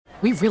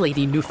We really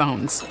need new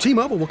phones.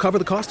 T-Mobile will cover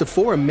the cost of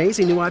 4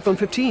 amazing new iPhone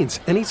 15s,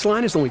 and each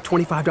line is only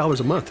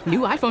 $25 a month. New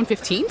iPhone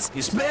 15s?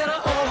 It's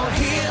better over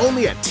here.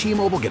 Only at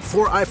T-Mobile, get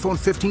 4 iPhone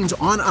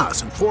 15s on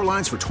us and 4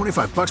 lines for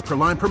 $25 per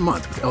line per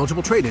month with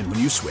eligible trade-in when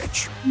you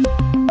switch.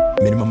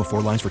 Minimum of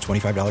 4 lines for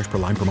 $25 per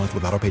line per month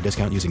with autopay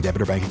discount using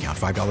debit or bank account.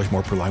 $5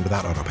 more per line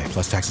without autopay,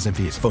 plus taxes and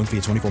fees. Phone fee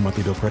at 24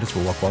 monthly bill credits for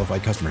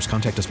well-qualified customers.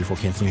 Contact us before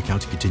canceling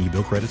account to continue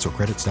bill credits or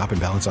credit stop and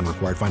balance on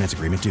required finance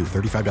agreement due.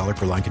 $35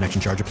 per line connection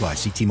charge applies.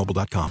 See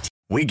T-Mobile.com.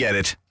 We get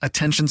it.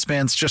 Attention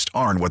spans just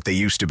aren't what they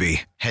used to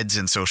be. Heads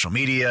in social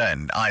media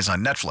and eyes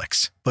on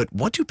Netflix. But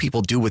what do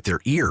people do with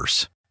their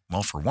ears?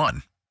 Well, for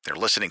one, they're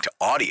listening to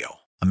audio.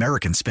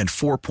 Americans spend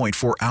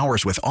 4.4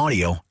 hours with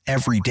audio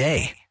every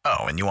day.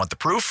 Oh, and you want the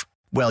proof?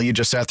 Well, you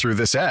just sat through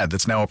this ad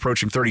that's now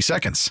approaching 30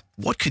 seconds.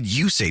 What could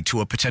you say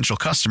to a potential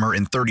customer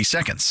in 30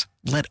 seconds?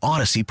 Let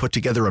Odyssey put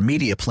together a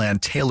media plan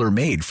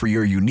tailor-made for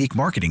your unique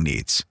marketing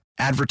needs.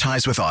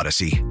 Advertise with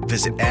Odyssey.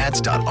 Visit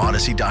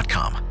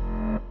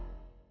ads.odyssey.com.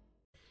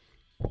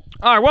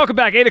 All right, welcome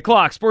back. 8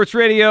 o'clock, Sports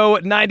Radio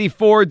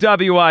 94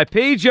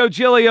 WIP. Joe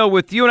Giglio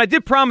with you. And I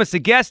did promise a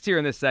guest here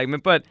in this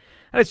segment, but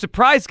I had a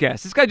surprise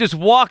guest. This guy just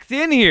walked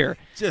in here.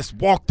 Just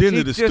walked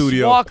into the studio.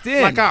 Just walked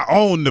in. Like I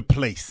own the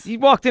place. He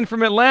walked in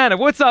from Atlanta.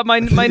 What's up, my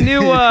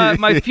new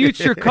my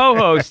future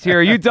co-host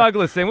here, you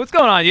Douglason. What's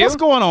going on, you? What's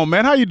going on,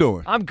 man? How you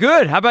doing? I'm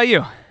good. How about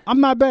you? I'm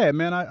not bad,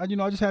 man. I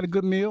just had a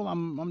good meal.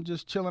 I'm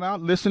just chilling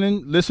out,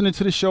 listening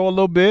to the show a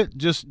little bit,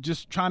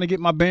 just trying to get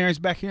my bearings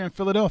back here in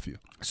Philadelphia.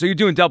 So you're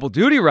doing double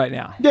duty right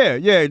now? Yeah.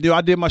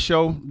 I did my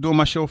show, doing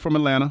my show from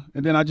Atlanta,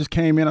 and then I just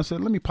came in. I said,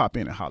 let me pop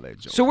in and holler at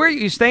Joe. So where are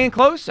you staying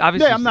close?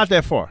 Obviously. Yeah, I'm not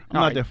that far.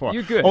 I'm not that far.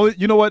 You're good. Oh,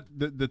 you know what?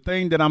 The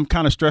thing that I'm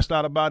kind of stressed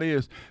out about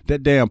is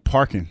that damn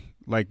parking.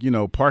 Like,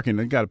 parking,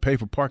 you got to pay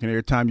for parking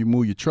every time you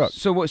move your truck.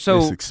 So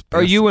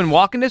are you in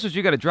walking distance, or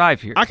you got to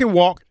drive here? I can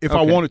walk if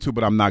I wanted to,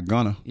 but I'm not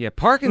gonna. Yeah,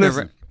 parking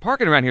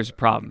around here is a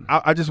problem.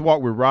 I just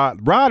walk with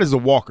Rod. Rod is a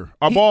walker.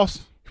 Our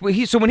boss.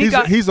 He's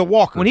a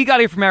walker. When he got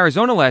here from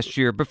Arizona last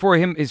year, before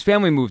his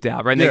family moved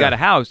out, right, and they got a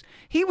house,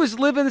 he was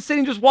living in the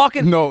city and just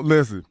walking. No,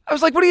 listen. I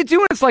was like, what are you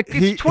doing?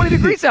 It's 20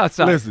 degrees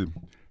outside. Listen,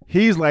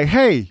 he's like,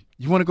 hey,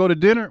 you want to go to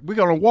dinner? We're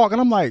going to walk.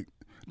 And I'm like,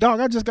 dog,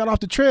 I just got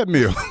off the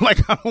treadmill.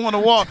 Like, I don't want to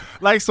walk.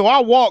 So I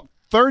walked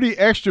 30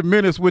 extra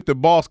minutes with the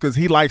boss because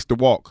he likes to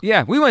walk.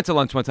 Yeah, we went to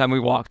lunch one time. We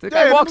walked. The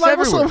guy walks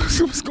everywhere.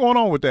 What's going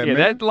on with that,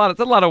 man? That's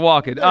a lot of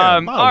walking. Yeah,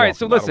 all right,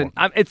 so listen,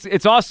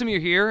 it's awesome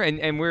you're here,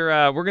 and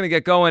we're going to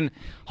get going.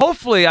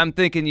 Hopefully, I'm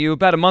thinking you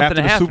about a month and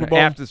a half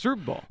after the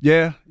Super Bowl.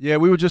 Yeah,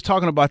 we were just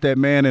talking about that,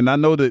 man, and I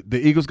know that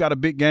the Eagles got a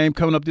big game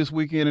coming up this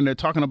weekend, and they're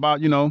talking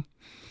about, the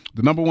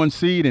number 1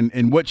 seed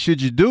and what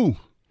should you do.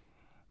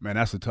 Man,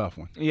 that's a tough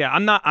one. Yeah,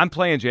 I'm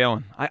playing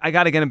Jalen. I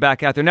got to get him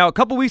back out there. Now, a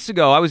couple weeks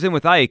ago, I was in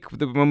with Ike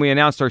when we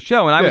announced our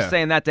show, and I was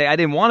saying that day I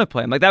didn't want to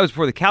play him. Like, that was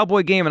before the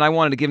Cowboy game, and I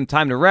wanted to give him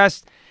time to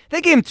rest.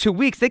 They gave him 2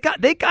 weeks. They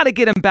got to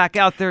get him back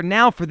out there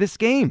now for this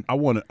game. I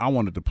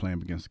wanted to play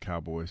him against the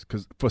Cowboys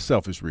because for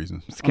selfish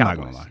reasons. It's I'm not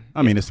gonna lie.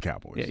 I mean, it's the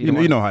Cowboys. Yeah,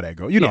 you know how that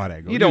goes. You know how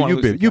that goes.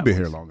 You've been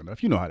here long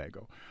enough. You know how that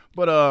goes.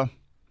 But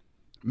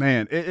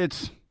man,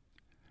 it's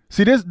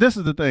see this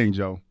is the thing,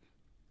 Joe.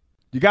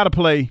 You got to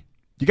play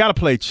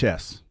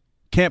chess.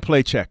 Can't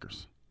play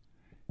checkers.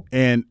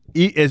 And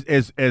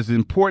as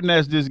important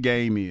as this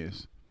game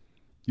is,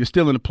 you're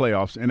still in the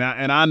playoffs. And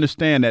I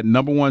understand that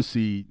number 1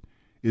 seed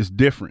is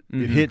different.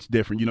 Mm-hmm. It hits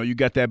different. You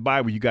got that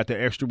bye where you got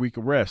that extra week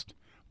of rest.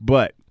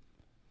 But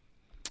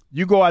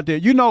you go out there,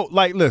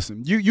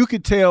 listen, you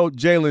could tell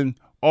Jalen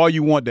all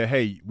you want that,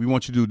 hey, we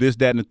want you to do this,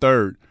 that, and the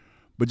third.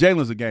 But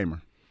Jalen's a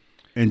gamer.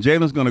 And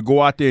Jalen's going to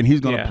go out there and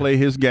he's going to play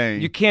his game.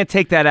 You can't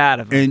take that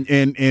out of him.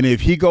 And if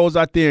he goes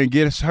out there and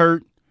gets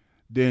hurt,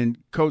 then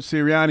Coach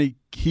Sirianni,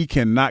 he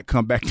cannot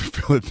come back to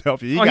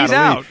Philadelphia. He's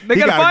out. They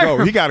got to fire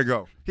him. He got to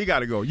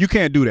go. You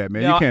can't do that,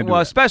 man. You can't do that.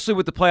 Well, especially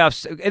with the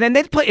playoffs. And then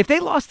if they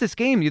lost this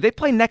game, they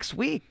play next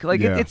week.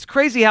 It's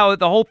crazy how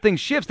the whole thing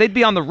shifts. They'd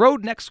be on the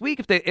road next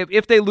week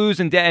if they lose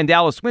and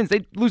Dallas wins.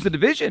 They'd lose the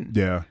division.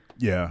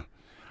 Yeah.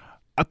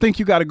 I think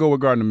you got to go with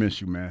Gardner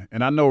Minshew, man.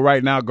 And I know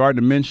right now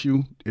Gardner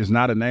Minshew is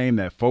not a name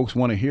that folks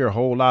want to hear a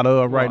whole lot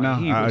of right now.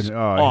 He was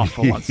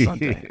awful on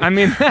Sunday. I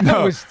mean,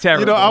 that was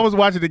terrible. I was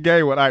watching the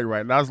game with Ike, right?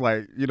 And I was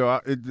like,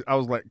 I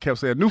was like, kept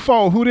saying, new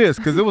phone, who this?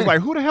 Because it was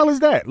like, who the hell is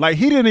that? Like,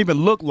 he didn't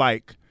even look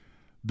like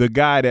the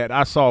guy that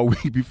I saw a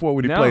week before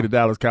when he played the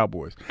Dallas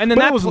Cowboys. And then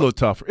it was a little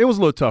tougher.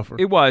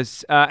 It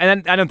was.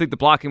 And I don't think the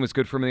blocking was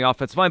good for him in the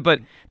offensive line.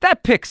 But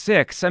that pick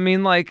six, I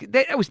mean,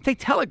 they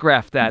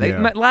telegraphed that.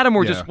 Yeah.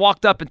 Lattimore just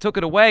walked up and took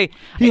it away.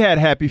 He had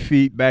happy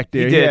feet back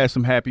there. He had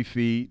some happy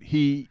feet.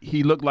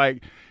 He looked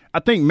like, I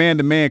think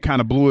man-to-man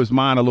kind of blew his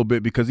mind a little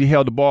bit because he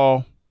held the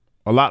ball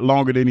a lot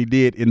longer than he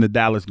did in the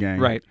Dallas game.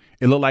 Right.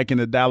 It looked like in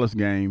the Dallas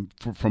game,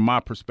 from my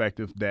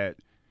perspective, that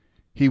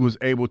he was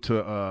able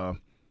to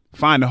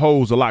find the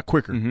holes a lot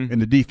quicker in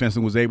the defense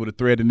and was able to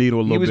thread the needle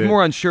a little bit. He was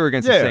more unsure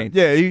against the Saints.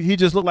 Yeah, he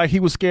just looked like he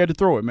was scared to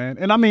throw it, man.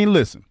 And, I mean,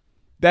 listen,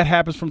 that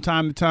happens from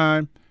time to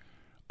time.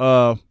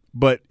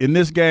 But in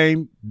this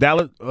game,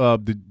 Dallas,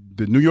 the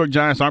New York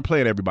Giants aren't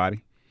playing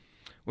everybody.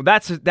 Well,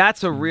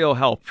 that's a real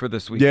help for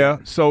this weekend. Yeah,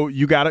 so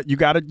you got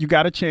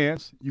a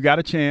chance. You got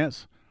a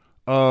chance.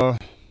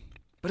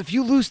 But if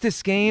you lose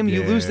this game,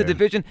 you lose the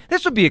division.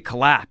 This would be a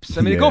collapse.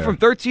 I mean, to go from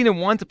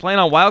 13-1 to playing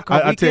on wild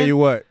card weekend. I tell you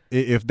what,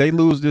 if they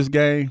lose this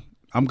game,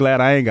 I'm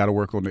glad I ain't got to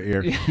work on the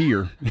air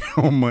here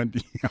on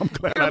Monday. I'm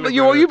glad.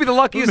 You'd be the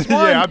luckiest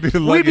one. Yeah, I'd be the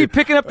luckiest. We'd be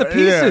picking up the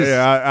pieces.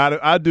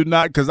 I do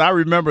not, because I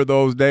remember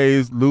those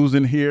days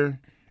losing here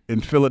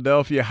in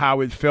Philadelphia,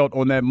 how it felt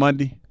on that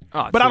Monday.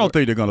 But I don't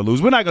think they're going to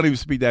lose. We're not going to even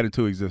speak that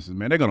into existence,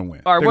 man. They're going to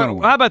win. All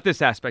right, how about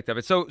this aspect of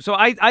it? So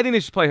I think they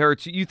should play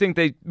Hurts. You think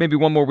they maybe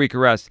one more week of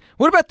rest.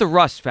 What about the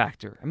rust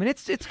factor? I mean,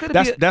 it's going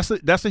to be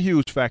that's a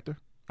huge factor.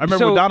 I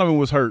remember when Donovan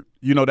was hurt.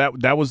 You know,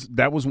 that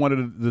was one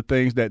of the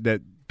things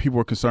that people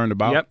were concerned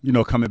about. Yep. You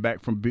know, coming back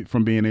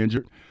from being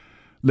injured.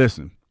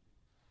 Listen,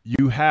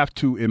 you have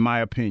to, in my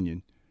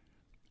opinion,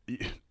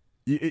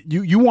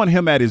 you want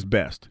him at his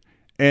best,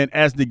 and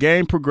as the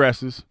game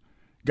progresses,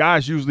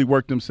 guys usually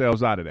work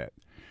themselves out of that.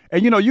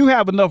 And, you know, you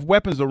have enough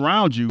weapons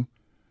around you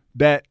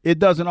that it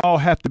doesn't all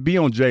have to be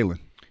on Jalen.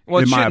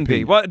 Well, it shouldn't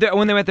be. Well,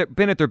 when they've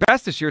been at their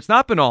best this year, it's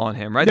not been all on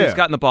him, right? Yeah. He's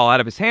gotten the ball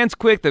out of his hands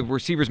quick. The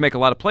receivers make a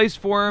lot of plays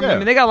for him. Yeah. I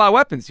mean, they got a lot of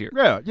weapons here.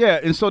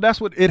 Yeah. And so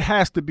that's what it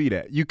has to be.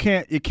 That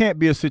it can't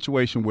be a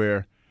situation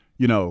where,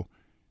 you know,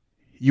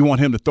 you want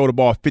him to throw the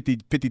ball 50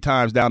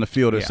 times down the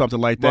field or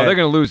something like that. Well, they're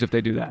going to lose if they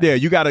do that. Yeah,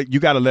 you got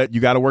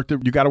to work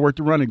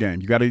the running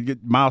game. You got to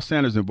get Miles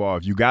Sanders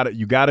involved. You got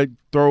to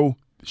throw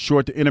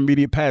short to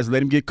intermediate pass.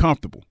 Let him get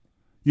comfortable.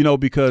 You know,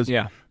 because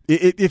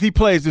if he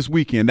plays this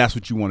weekend, that's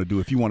what you want to do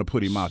if you want to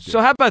put him out there.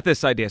 So how about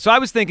this idea? So I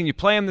was thinking you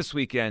play him this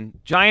weekend.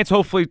 Giants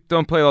hopefully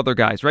don't play other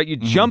guys, right? You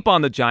jump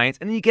on the Giants,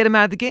 and then you get him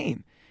out of the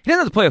game. He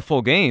doesn't have to play a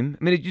full game.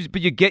 I mean, but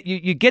you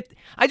get.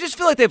 I just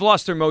feel like they've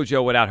lost their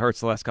mojo without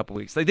Hurts the last couple of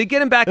weeks. Like they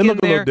get him back in there. They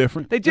look a little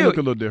different. They do. They look a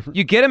little different.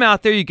 You get him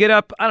out there. You get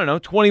up. I don't know,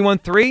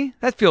 21-3.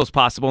 That feels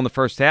possible in the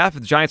first half.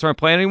 If the Giants aren't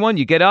playing anyone,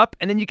 you get up,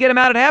 and then you get him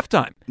out at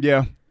halftime.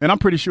 Yeah, and I'm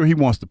pretty sure he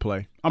wants to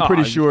play. I'm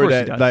pretty sure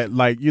that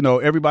like you know,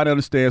 everybody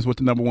understands what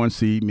the number one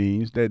seed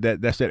means.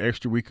 That's that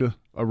extra week of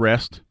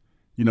rest.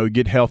 You know,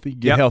 get healthy,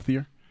 get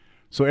healthier.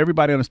 So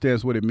everybody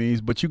understands what it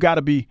means. But you got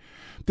to be.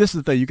 This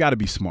is the thing. You got to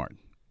be smart.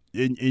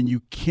 And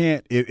you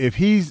can't if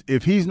he's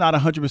not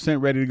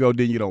 100% ready to go,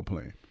 then you don't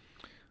play him.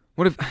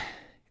 What if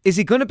is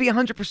he going to be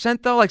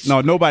 100% though? Like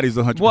no, nobody's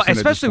 100%. Well,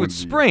 especially with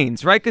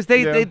sprains, right? Because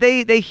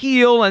they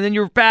heal and then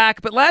you're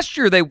back. But last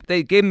year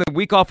they gave him the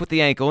week off with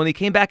the ankle and he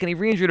came back and he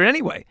re-injured it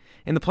anyway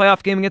in the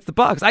playoff game against the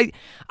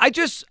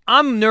Bucs.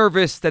 I'm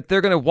nervous that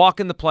they're going to walk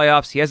in the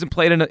playoffs. He hasn't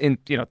played in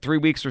 3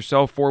 weeks or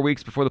so, 4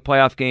 weeks before the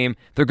playoff game.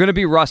 They're going to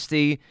be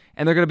rusty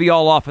and they're going to be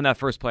all off in that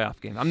first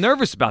playoff game. I'm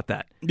nervous about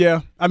that.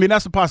 Yeah, I mean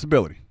that's a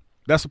possibility.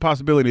 That's a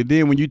possibility. And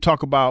then when you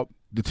talk about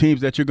the teams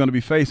that you're going to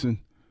be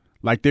facing,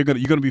 like you're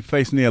going to be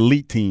facing the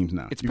elite teams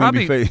now. It's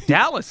probably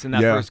Dallas in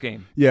that first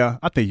game. Yeah,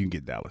 I think you can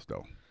get Dallas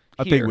though.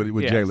 I think with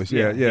Jalen,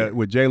 yeah,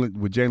 with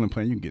Jalen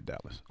playing, you can get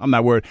Dallas. I'm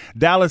not worried.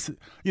 Dallas,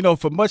 you know,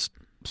 for much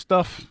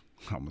stuff.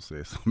 I'm gonna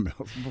say something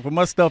else. For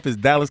much stuff is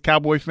Dallas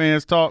Cowboy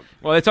fans talk.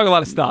 Well, they talk a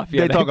lot of stuff.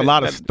 Yeah, they talk a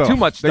lot of stuff. Too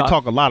much stuff. They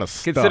talk a lot of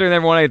stuff. Considering they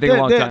haven't won anything in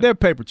a long time. They're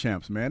paper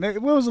champs, man.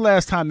 When was the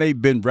last time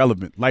they've been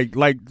relevant? Like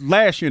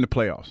last year in the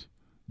playoffs.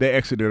 They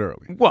exited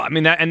early. Well, I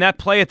mean, that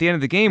play at the end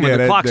of the game where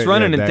the clock's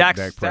running and Dak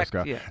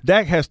Prescott.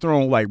 Dak has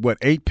thrown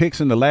 8 picks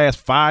in the last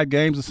 5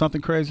 games or something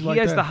crazy like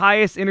that. He has the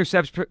highest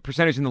interception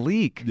percentage in the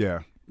league.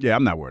 Yeah,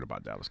 I'm not worried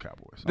about Dallas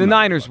Cowboys. The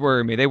Niners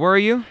worry me. They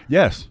worry you?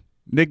 Yes.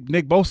 Nick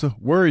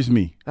Bosa worries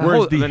me.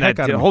 Worries the heck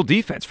out of me. The whole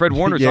defense. Fred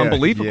Warner's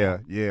unbelievable.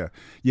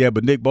 Yeah,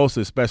 but Nick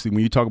Bosa, especially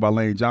when you talk about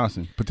Lane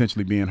Johnson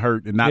potentially being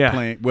hurt and not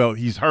playing. Well,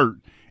 he's hurt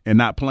and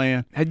not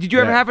playing. Did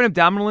you ever have an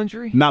abdominal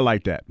injury? Not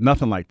like that.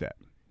 Nothing like that.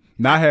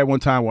 Now, I had one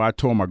time where I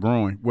tore my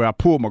groin, I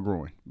pulled my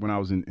groin when I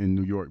was in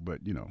New York, but,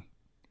 you know,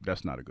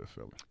 that's not a good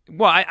feeling.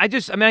 Well,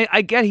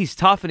 I get he's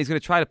tough and he's going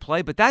to try to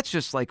play, but that's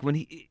just like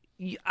when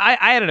I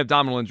had an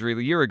abdominal injury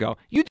a year ago.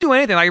 You do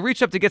anything. I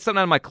reach up to get something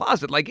out of my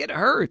closet. Like, it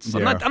hurts.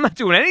 Yeah. I'm not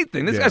doing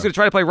anything. This guy's going to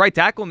try to play right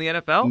tackle in the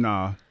NFL?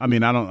 Nah. I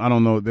mean, I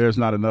don't know. There's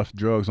not enough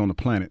drugs on the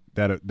planet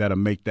that'll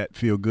make that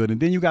feel good. And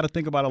then you got to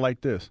think about it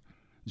like this,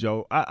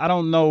 Joe. I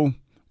don't know.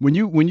 When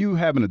you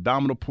have an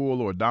abdominal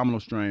pull or abdominal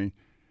strain,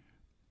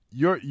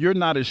 you're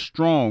not as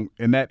strong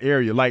in that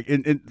area. Like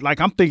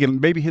I'm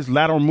thinking maybe his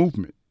lateral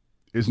movement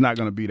is not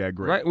going to be that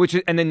great.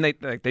 Right. And then they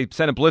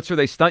send a blitzer,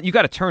 they stunt. You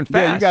got to turn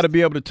fast. Yeah, you got to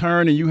be able to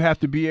turn, and you have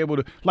to be able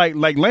to like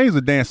Lane's a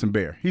dancing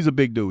bear. He's a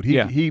big dude.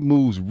 He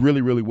moves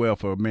really, really well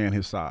for a man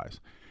his size.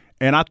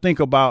 And I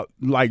think about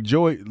Nick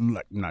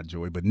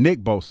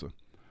Bosa.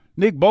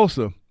 Nick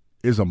Bosa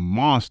is a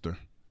monster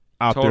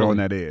out there on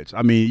that edge.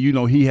 I mean, you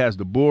know, he has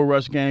the bull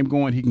rush game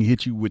going. He can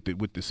hit you with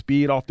the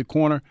speed off the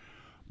corner.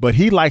 But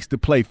he likes to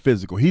play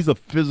physical. He's a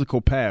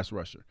physical pass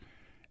rusher.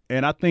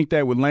 And I think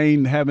that with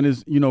Lane having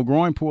his,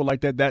 groin pull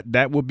like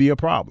that would be a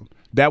problem.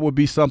 That would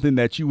be something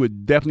that you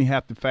would definitely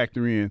have to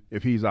factor in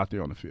if he's out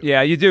there on the field.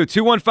 Yeah, you do.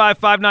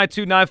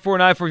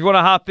 215-592-9494. If you want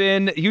to hop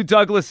in. Hugh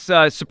Douglas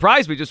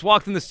surprised me. Just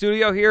walked in the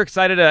studio here.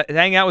 Excited to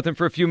hang out with him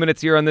for a few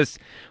minutes here on this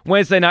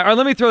Wednesday night. All right,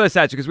 let me throw this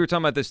at you because we were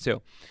talking about this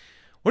too.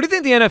 What do you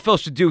think the NFL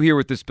should do here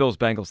with this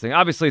Bills-Bengals thing?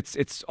 Obviously,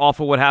 it's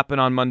awful what happened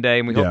on Monday,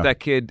 and we hope that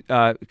kid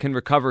can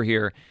recover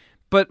here.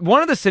 But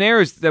one of the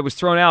scenarios that was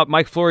thrown out,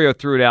 Mike Florio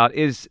threw it out,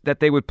 is that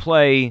they would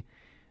play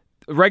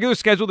a regular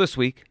schedule this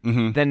week.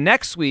 Mm-hmm. Then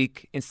next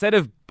week, instead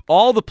of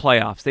all the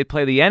playoffs, they'd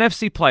play the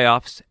NFC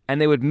playoffs, and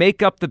they would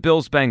make up the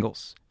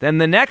Bills-Bengals. Then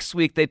the next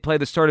week, they'd play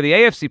the start of the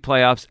AFC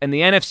playoffs, and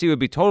the NFC would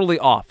be totally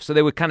off. So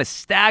they would kind of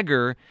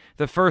stagger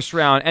the first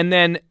round, and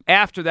then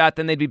after that,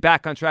 then they'd be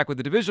back on track with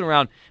the divisional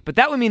round. But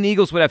that would mean the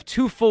Eagles would have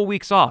 2 full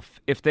weeks off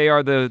if they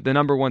are the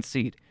number 1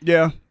 seed.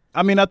 Yeah.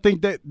 I mean, I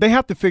think that they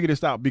have to figure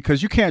this out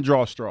because you can't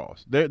draw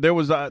straws. There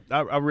was I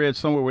read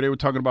somewhere where they were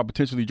talking about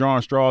potentially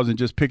drawing straws and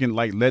just picking,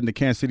 like, letting the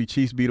Kansas City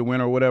Chiefs be the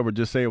winner or whatever,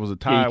 just say it was a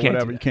tie or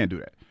whatever. You can't do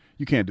that.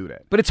 You can't do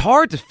that. But it's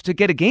hard to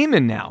get a game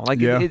in now.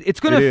 Like it's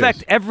going to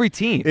affect every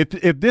team.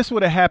 If this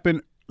would have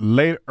happened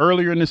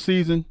earlier in the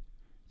season,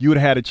 you would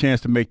have had a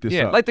chance to make this up.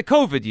 Yeah, like the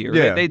COVID year.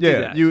 Yeah, they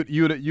did that.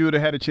 You would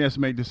have had a chance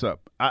to make this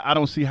up. I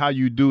don't see how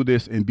you do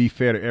this and be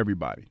fair to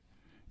everybody.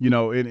 You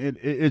know,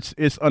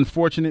 it's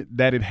unfortunate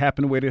that it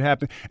happened the way it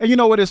happened. And you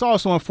know what? It's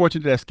also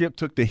unfortunate that Skip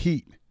took the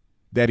heat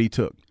that he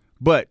took.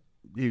 But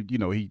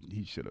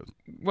he should have.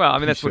 Well, I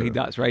mean, that's what he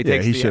does, right?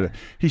 He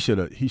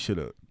should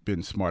have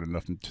been smart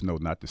enough to know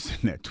not to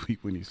send that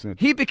tweet when he sent it.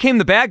 He became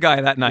the bad guy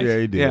that night. Yeah,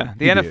 he did. Yeah,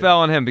 the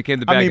NFL and him became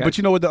the bad guy. But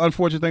you know what the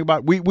unfortunate thing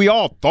about it? We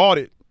all thought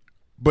it,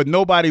 but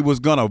nobody was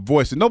going to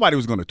voice it. Nobody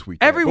was going to tweet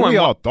that. Everyone. We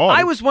all thought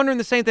I was wondering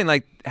the same thing.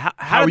 Like,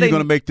 how are you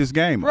going to make this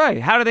game?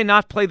 Right. How do they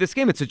not play this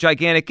game? It's a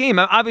gigantic game.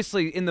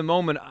 Obviously, in the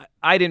moment,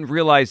 I didn't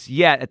realize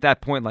yet at that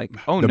point, like,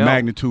 the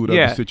magnitude of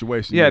the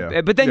situation.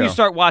 Yeah. But then you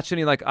start watching,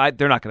 you're like,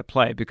 they're not going to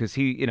play because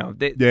he,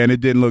 and it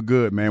didn't look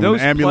good, man. When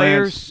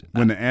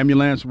the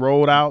ambulance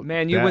rolled out.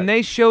 Man, when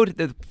they showed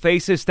the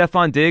faces,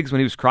 Stephon Diggs, when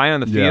he was crying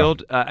on the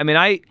field,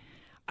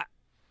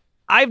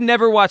 I've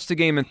never watched a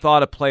game and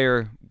thought a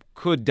player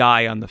could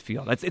die on the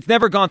field. It's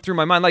never gone through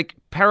my mind. Like,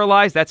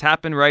 paralyzed, that's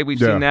happened, right? We've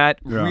seen that.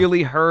 Yeah.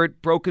 Really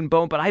hurt, broken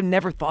bone, but I've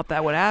never thought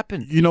that would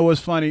happen. You know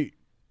what's funny?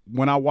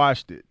 When I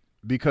watched it,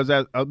 because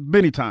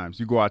many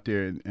times you go out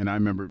there, and I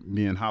remember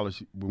me and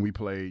Hollis, when we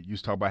played,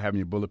 used to talk about having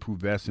your bulletproof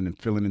vest and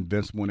feeling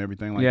invincible and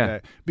everything like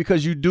that.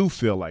 Because you do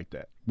feel like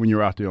that when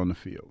you're out there on the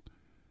field.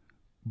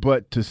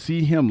 But to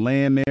see him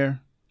laying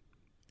there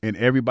and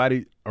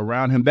everybody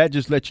around him, that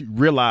just lets you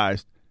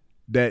realize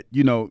that,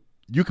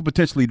 you could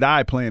potentially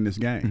die playing this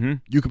game. Mm-hmm.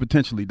 You could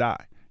potentially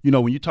die.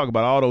 When you talk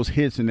about all those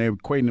hits and they're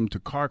equating them to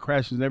car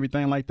crashes and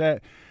everything like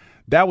that,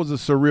 that was a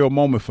surreal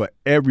moment for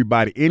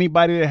everybody.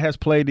 Anybody that has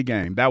played the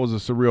game, that was a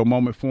surreal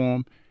moment for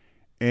them.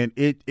 And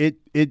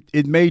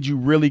it made you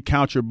really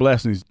count your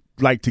blessings,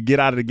 like to get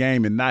out of the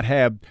game and not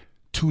have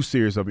too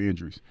serious of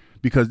injuries.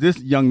 Because this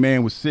young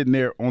man was sitting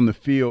there on the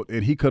field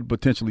and he could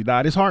potentially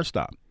die. His heart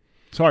stopped.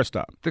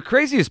 The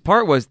craziest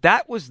part was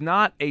that was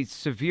not a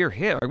severe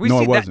hit. It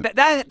wasn't.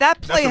 That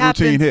play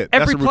happened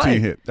every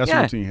play. That's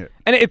a routine hit.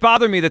 And it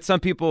bothered me that some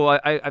people,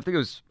 I think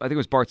it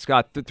was Bart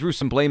Scott, threw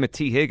some blame at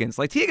T. Higgins.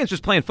 Like, T. Higgins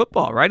just playing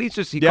football, right? He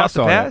caught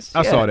the pass.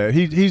 I saw that.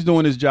 He's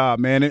doing his job,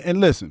 man. And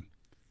listen,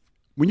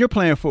 when you're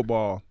playing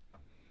football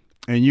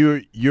and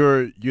you're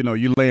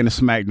laying the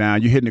smack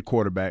down, you're hitting the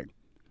quarterback,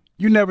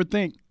 you never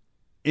think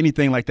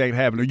anything like that could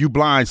happen, or you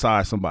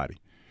blindside somebody.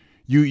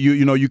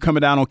 You coming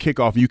down on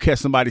kickoff and you catch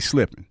somebody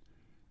slipping.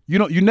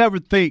 You never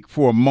think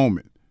for a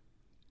moment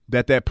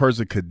that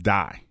person could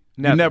die.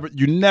 Never.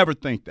 You never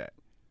think that.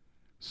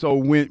 So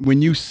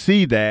when you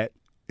see that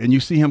and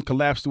you see him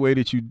collapse the way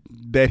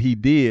that he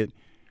did,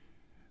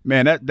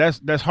 man,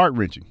 that's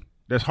heart-wrenching.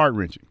 That's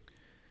heart-wrenching.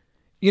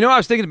 I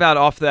was thinking about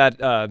off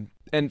that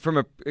and from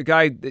a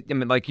guy,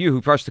 like you,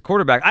 who rushed the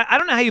quarterback, I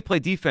don't know how you play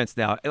defense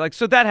now. Like,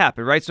 so that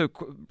happened, right? So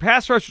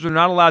pass rushers are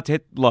not allowed to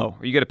hit low,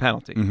 or you get a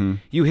penalty. Mm-hmm.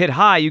 You hit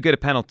high, you get a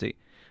penalty.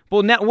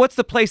 Well, now what's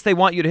the place they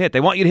want you to hit?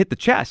 They want you to hit the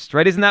chest,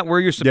 right? Isn't that where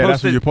you're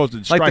supposed to? You're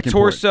supposed to, like the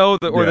torso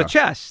or the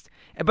chest.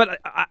 But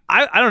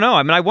I don't know.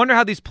 I wonder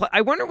how I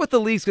wonder what the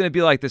league's going to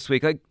be like this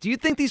week. Like, do you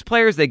think these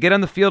players, they get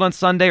on the field on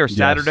Sunday or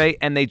Saturday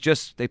and they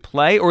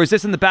play, or is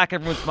this in the back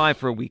of everyone's mind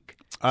for a week?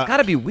 It's got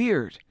to be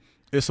weird.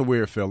 It's a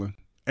weird feeling.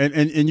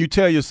 And you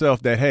tell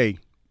yourself that, hey,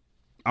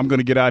 I'm going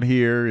to get out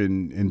here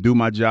and do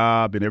my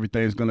job and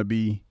everything's going to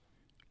be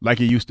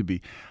like it used to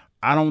be.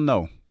 I don't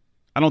know.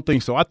 I don't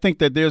think so. I think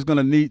that there's going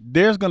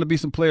to be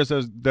some players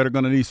that are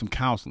going to need some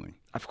counseling.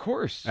 Of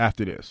course.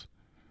 After this.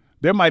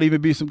 There might even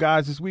be some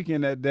guys this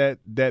weekend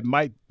that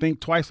might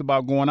think twice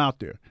about going out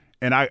there.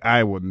 And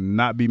I would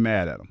not be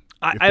mad at them.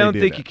 I don't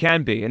think you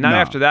can be, and not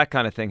after that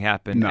kind of thing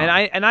happened. No.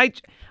 And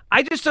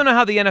I just don't know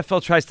how the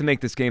NFL tries to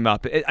make this game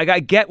up. I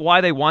get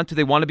why they want to.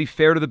 They want to be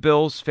fair to the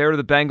Bills, fair to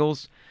the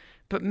Bengals.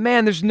 But,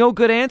 man, there's no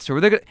good answer.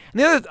 And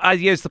the other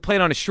idea is to play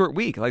it on a short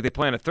week. Like, they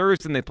play on a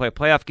Thursday and they play a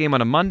playoff game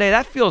on a Monday.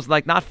 That feels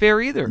like not fair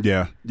either.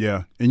 Yeah.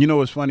 And you know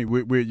what's funny?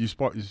 You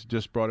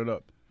just brought it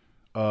up.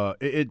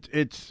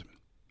 It's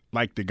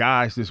like the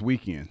guys this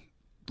weekend.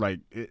 Like,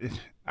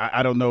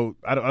 I don't know.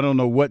 I don't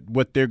know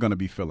what they're going to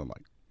be feeling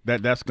like.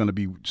 That's going to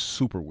be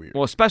super weird.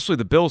 Well, especially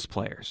the Bills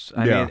players.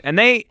 I mean, and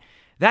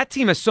that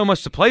team has so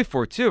much to play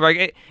for too,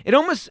 right? It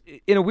almost,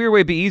 in a weird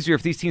way, be easier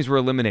if these teams were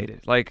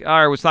eliminated. Like, all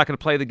right, we're not going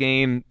to play the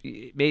game.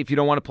 Maybe if you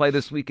don't want to play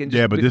this weekend,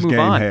 just but this move game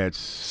on. had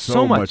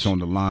so much on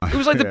the line. It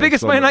was like the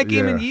biggest Monday night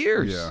game in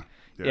years.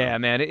 Yeah,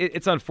 man,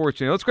 it's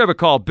unfortunate. Let's grab a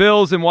call.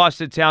 Bill's in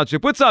Washington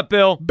Township. What's up,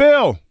 Bill?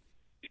 Bill.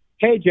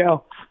 Hey,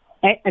 Joe.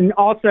 And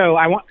also,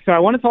 I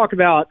want to talk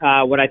about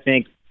what I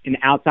think an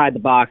outside the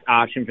box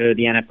option for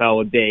the NFL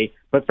would be.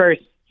 But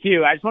first,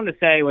 Hugh, I just wanted to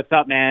say what's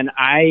up, man.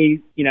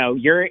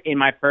 You're in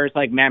my first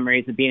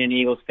memories of being an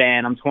Eagles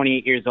fan. I'm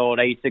 28 years old.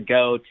 I used to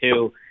go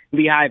to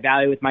Lehigh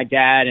Valley with my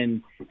dad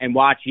and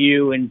watch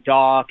you and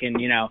Doc and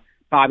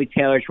Bobby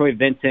Taylor, Troy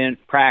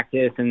Vincent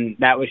practice, and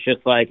that was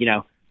just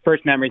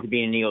first memories of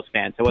being an Eagles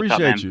fan. So what's up,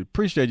 man?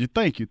 Appreciate you.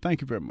 Thank you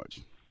very much.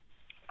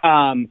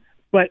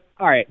 But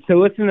all right, so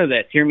listen to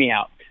this. Hear me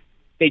out.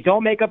 They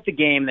don't make up the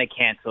game, they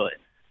cancel it,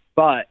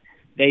 but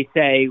they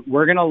say,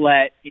 we're going to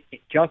let,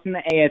 just in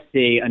the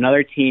AFC,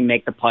 another team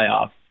make the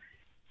playoffs.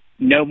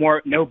 No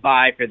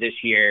bye for this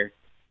year.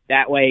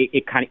 That way,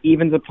 it kind of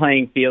evens the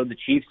playing field. The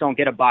Chiefs don't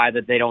get a bye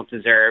that they don't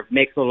deserve.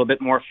 Makes it a little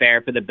bit more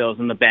fair for the Bills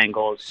and the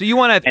Bengals. So you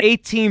want to have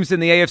 8 teams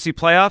in the AFC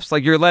playoffs?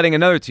 Like you're letting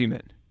another team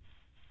in?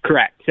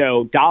 Correct.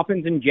 So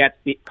Dolphins and Jets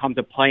becomes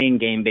a playing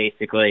game,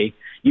 basically.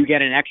 You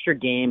get an extra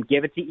game.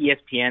 Give it to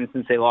ESPN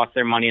since they lost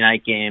their Monday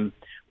night game.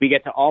 We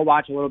get to all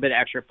watch a little bit of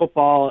extra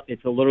football.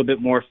 It's a little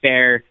bit more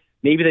fair.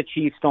 Maybe the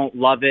Chiefs don't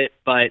love it,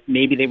 but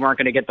maybe they weren't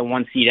going to get the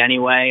 1 seed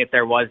anyway if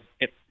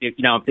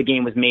the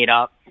game was made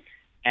up.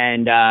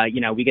 And,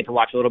 we get to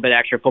watch a little bit of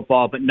extra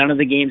football, but none of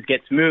the games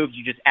gets moved.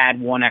 You just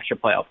add 1 extra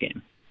playoff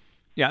game.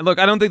 Yeah, look,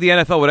 I don't think the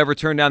NFL would ever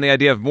turn down the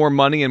idea of more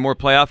money and more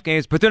playoff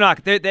games, but they're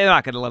not going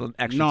to let an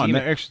extra team in. No,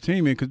 extra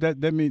team in, because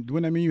wouldn't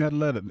that mean you had to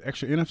let an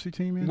extra NFC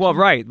team in? Well,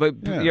 right, but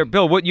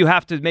Bill, what you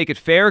have to make it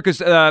fair, because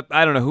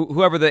I don't know,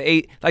 whoever the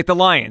 8, like the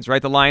Lions,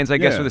 right? The Lions, I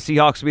guess, or the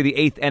Seahawks would be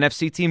the 8th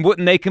NFC team.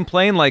 Wouldn't they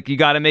complain like you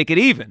got to make it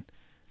even?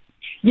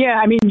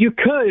 Yeah, I mean, you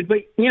could, but,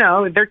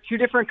 they're 2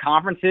 different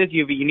conferences.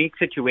 You have a unique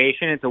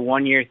situation. It's a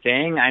 1-year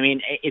thing. I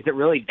mean, is it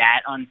really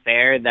that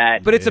unfair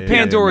that... But it's a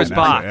Pandora's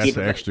box. That's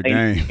the extra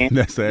game.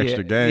 That's the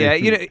extra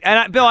game. Yeah,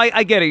 and Bill,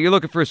 I get it. You're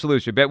looking for a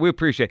solution, but we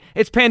appreciate it.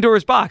 It's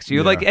Pandora's box.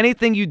 Like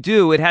anything you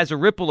do, it has a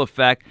ripple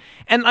effect.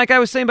 And like I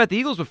was saying about the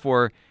Eagles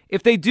before,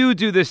 if they do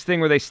this thing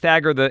where they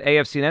stagger the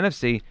AFC and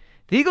NFC,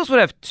 the Eagles would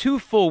have 2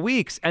 full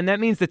weeks, and that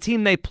means the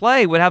team they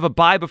play would have a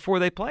bye before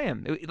they play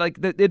them. Like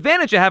the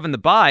advantage of having the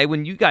bye,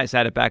 when you guys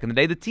had it back in the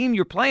day, the team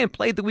you're playing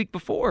played the week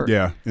before.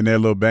 Yeah, and they're a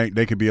little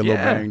they could be a little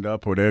banged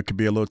up, or they could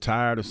be a little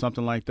tired or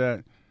something like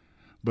that.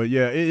 But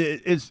yeah,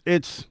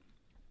 this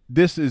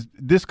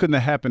couldn't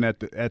have happened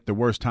at the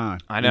worst time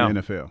in the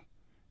NFL,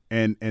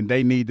 and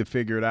they need to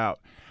figure it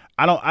out.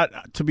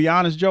 To be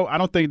honest, Joe, I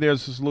don't think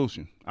there's a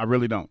solution. I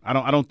really don't.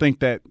 I don't think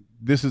that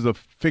this is a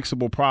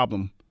fixable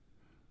problem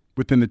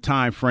within the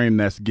time frame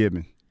that's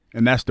given,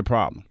 and that's the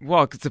problem.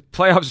 Well, because the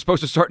playoffs are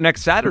supposed to start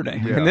next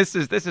Saturday, and this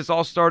is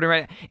all starting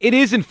right. It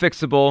isn't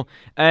fixable,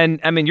 and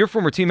I mean, your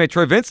former teammate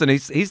Troy Vincent,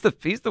 he's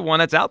the one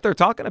that's out there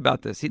talking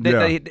about this.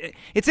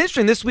 It's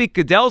interesting. This week,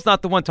 Goodell's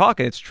not the one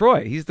talking; it's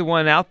Troy. He's the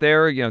one out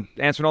there,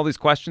 answering all these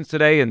questions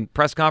today in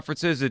press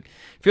conferences. It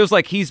feels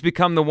like he's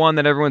become the one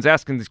that everyone's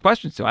asking these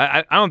questions to.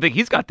 I don't think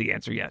he's got the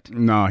answer yet.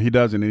 No, he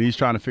doesn't, and he's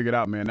trying to figure it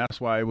out, man. That's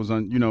why it was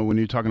when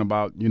you're talking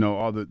about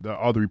all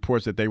the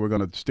reports that they were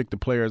going to stick the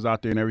players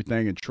out there and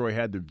everything, and Troy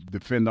had to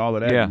defend all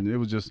of that. Yeah. And it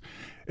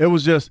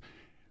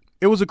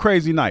was a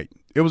crazy night.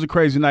 It was a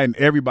crazy night, and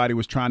everybody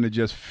was trying to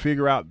just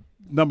figure out,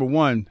 number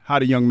one, how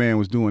the young man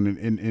was doing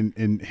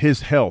in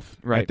his health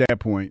at that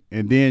point.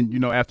 And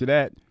then, after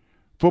that,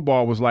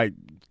 football was like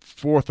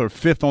 4th or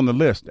 5th on the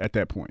list at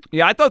that point.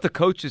 Yeah, I thought the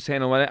coaches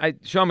handled it.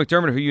 Sean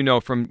McDermott, who you know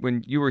from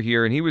when you were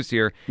here and he was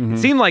here, it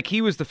seemed like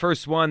he was the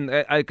first one,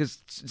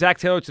 because Zach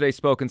Taylor today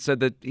spoke and said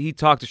that he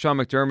talked to Sean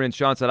McDermott, and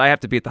Sean said, I have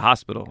to be at the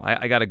hospital.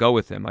 I got to go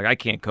with him. Like, I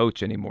can't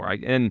coach anymore.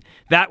 And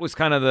that was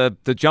kind of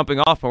the jumping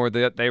off point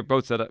where they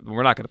both said,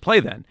 we're not going to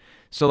play then.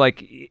 So, I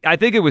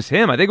think it was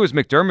him. I think it was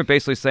McDermott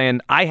basically saying,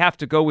 I have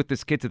to go with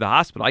this kid to the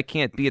hospital. I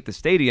can't be at the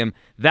stadium.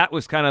 That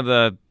was kind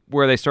of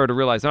where they started to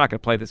realize they're not going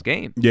to play this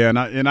game. Yeah,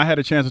 and I had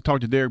a chance to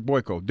talk to Derek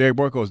Boyko. Derek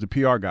Boyko is the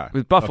PR guy.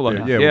 With Buffalo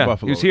now. Yeah, with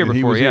Buffalo. He was here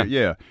before,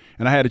 yeah.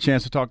 And I had a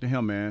chance to talk to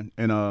him, man,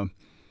 and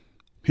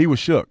he was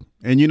shook.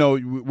 And,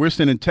 we're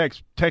sending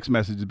text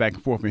messages back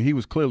and forth, and he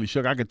was clearly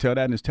shook. I could tell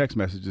that in his text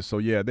messages. So,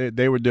 yeah,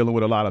 they were dealing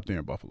with a lot up there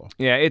in Buffalo.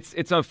 Yeah,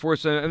 it's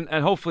unfortunate,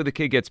 and hopefully the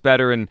kid gets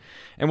better, and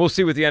we'll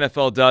see what the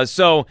NFL does.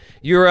 So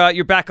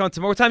you're back on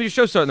tomorrow. What time does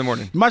your show start in the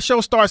morning? My show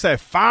starts at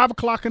 5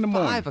 o'clock in the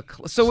morning. 5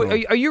 o'clock. So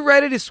are you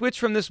ready to switch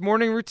from this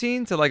morning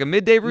routine to a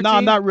midday routine? No,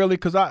 not really,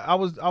 because I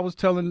was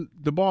telling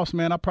the boss,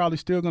 man, I'm probably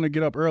still going to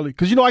get up early.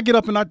 Because, I get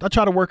up and I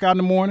try to work out in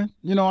the morning.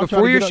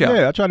 Before your show?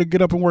 Yeah, I try to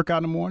get up and work out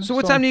in the morning. So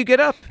what time do you get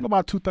up?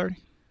 About 2:30.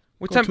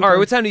 What time? All right.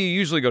 What time do you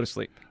usually go to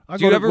sleep?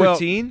 Do you have a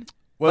routine?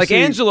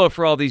 Angelo,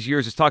 for all these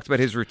years, has talked about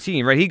his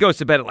routine, right? He goes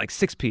to bed at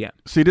 6 p.m.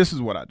 See, this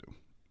is what I do.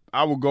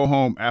 I will go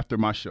home after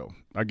my show.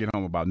 I get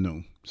home about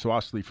noon, so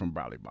I'll sleep from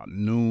probably about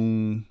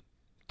noon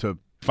to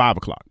 5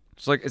 o'clock.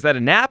 So like, is that a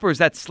nap or is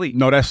that sleep?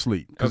 No, that's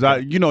sleep. Because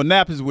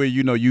nap is where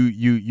you don't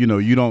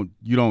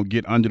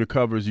get under the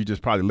covers. You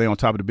just probably lay on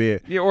top of the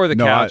bed. Yeah, or the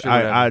couch.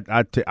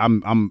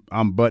 I'm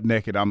butt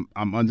naked. I'm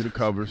under the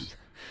covers.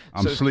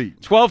 I'm asleep.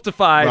 12 to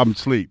 5. I'm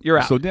asleep. You're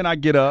out. So then I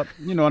get up,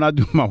 and I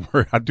do my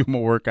work. I do my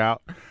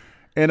workout,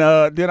 and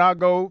then I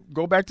go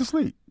back to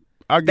sleep.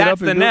 I get up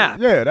and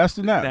nap. Yeah, that's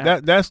the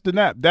nap. That's the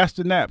nap. That's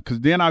the nap. Because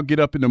then I'll get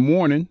up in the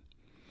morning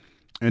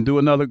and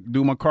do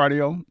my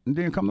cardio, and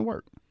then come to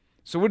work.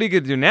 So what are you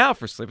going to do now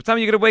for sleep? What time are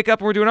you going to wake up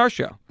and we're doing our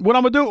show? What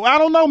I'm going to do? I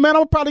don't know, man. I'm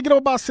going to probably get up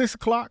about 6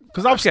 o'clock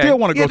because I still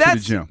want to go to the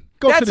gym.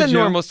 That's a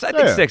normal. I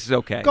think 6 is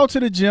okay. Go to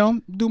the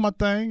gym, do my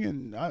thing,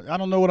 and I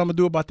don't know what I'm going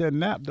to do about that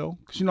nap, though.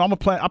 Because, I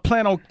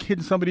plan on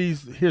hitting some of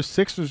these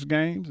Sixers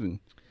games. And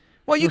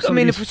well,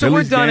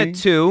 we're done at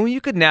 2. You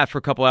could nap for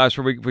a couple hours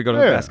before we go to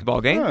the basketball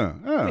game.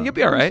 Yeah. You'll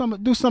be all right.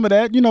 Do some of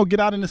that. Get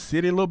out in the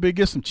city a little bit,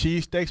 get some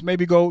cheesesteaks,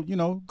 maybe go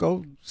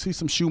see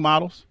some shoe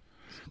models.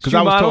 Because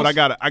I was told I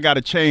got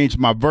to change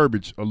my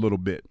verbiage a little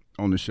bit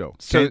on the show.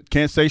 So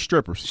can't say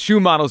strippers. Shoe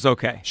models,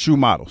 okay. Shoe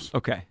models.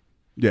 Okay.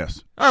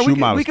 Yes. All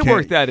right, we can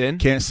work that in.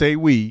 Can't say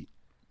weed.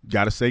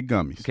 Got to say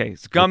gummies. Okay,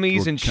 it's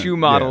gummies and shoe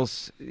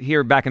models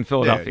here back in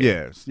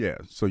Philadelphia. Yeah.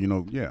 So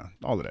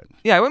all of that.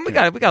 Yeah, we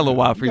got a little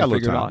while for you to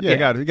figure it out. Yeah,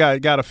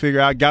 got to figure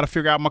out. Got to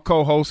figure out my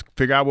co-host.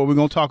 Figure out what we're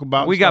gonna talk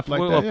about. We'll have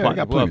plenty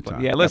of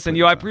time. Yeah, listen,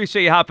 I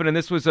appreciate you hopping in.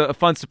 This was a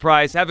fun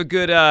surprise. Have a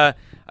good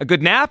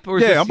nap. Or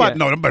I'm about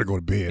to go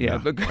to bed. Yeah,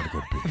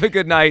 have a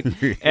good night,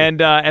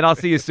 and I'll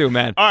see you soon,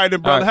 man. All right,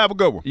 then, brother. Have a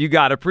good one. You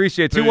got it.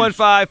 Appreciate it.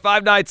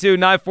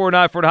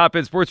 215-592-9494 to hop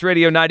in. Sports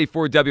Radio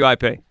 94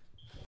 WIP.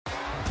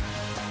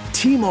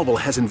 T-Mobile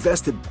has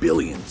invested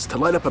billions to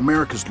light up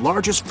America's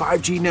largest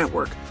 5G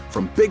network,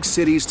 from big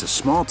cities to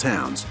small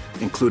towns,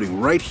 including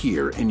right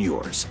here in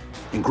yours.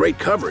 And great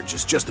coverage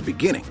is just the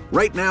beginning.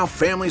 Right now,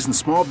 families and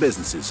small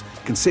businesses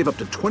can save up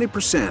to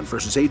 20%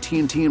 versus AT&T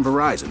and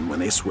Verizon when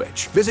they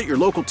switch. Visit your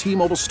local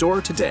T-Mobile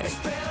store today.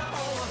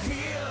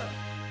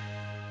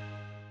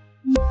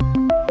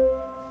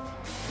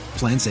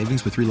 Plan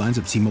savings with 3 lines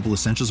of T-Mobile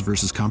Essentials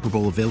versus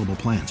comparable available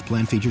plans.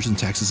 Plan features and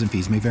taxes and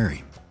fees may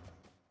vary.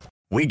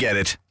 We get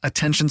it.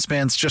 Attention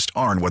spans just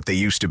aren't what they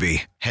used to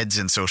be. Heads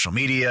in social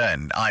media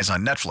and eyes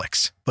on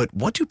Netflix. But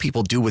what do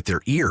people do with their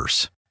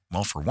ears?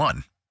 Well, for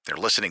one, they're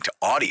listening to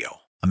audio.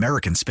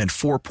 Americans spend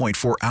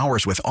 4.4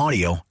 hours with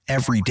audio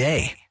every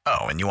day. Oh,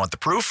 and you want the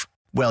proof?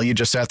 Well, you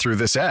just sat through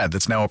this ad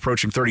that's now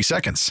approaching 30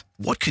 seconds.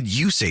 What could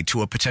you say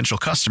to a potential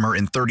customer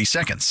in 30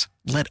 seconds?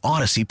 Let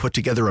Odyssey put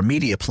together a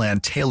media plan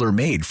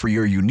tailor-made for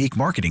your unique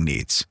marketing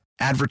needs.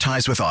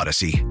 Advertise with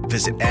Odyssey.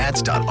 Visit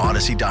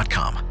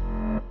ads.odyssey.com.